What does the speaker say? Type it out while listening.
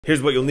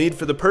Here's what you'll need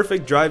for the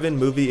perfect drive-in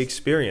movie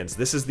experience.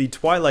 This is the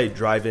Twilight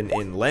Drive-In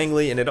in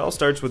Langley, and it all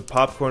starts with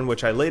popcorn,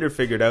 which I later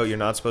figured out you're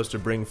not supposed to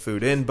bring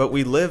food in, but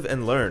we live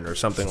and learn, or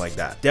something like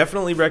that.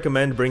 Definitely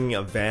recommend bringing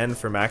a van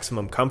for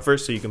maximum comfort,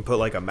 so you can put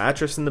like a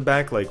mattress in the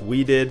back like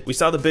we did. We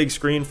saw the big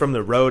screen from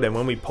the road, and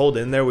when we pulled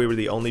in there, we were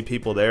the only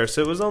people there,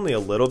 so it was only a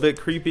little bit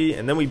creepy,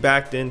 and then we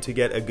backed in to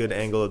get a good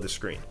angle of the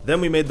screen.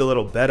 Then we made the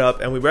little bed up,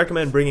 and we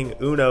recommend bringing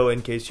Uno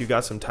in case you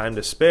got some time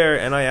to spare,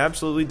 and I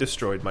absolutely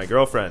destroyed my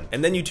girlfriend.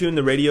 And then you tune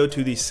the radio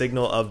to the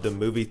signal of the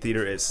movie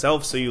theater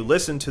itself, so you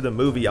listen to the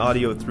movie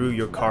audio through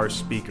your car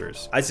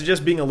speakers. I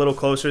suggest being a little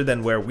closer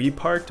than where we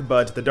parked,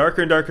 but the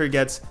darker and darker it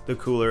gets, the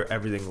cooler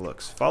everything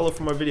looks. Follow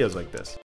for more videos like this.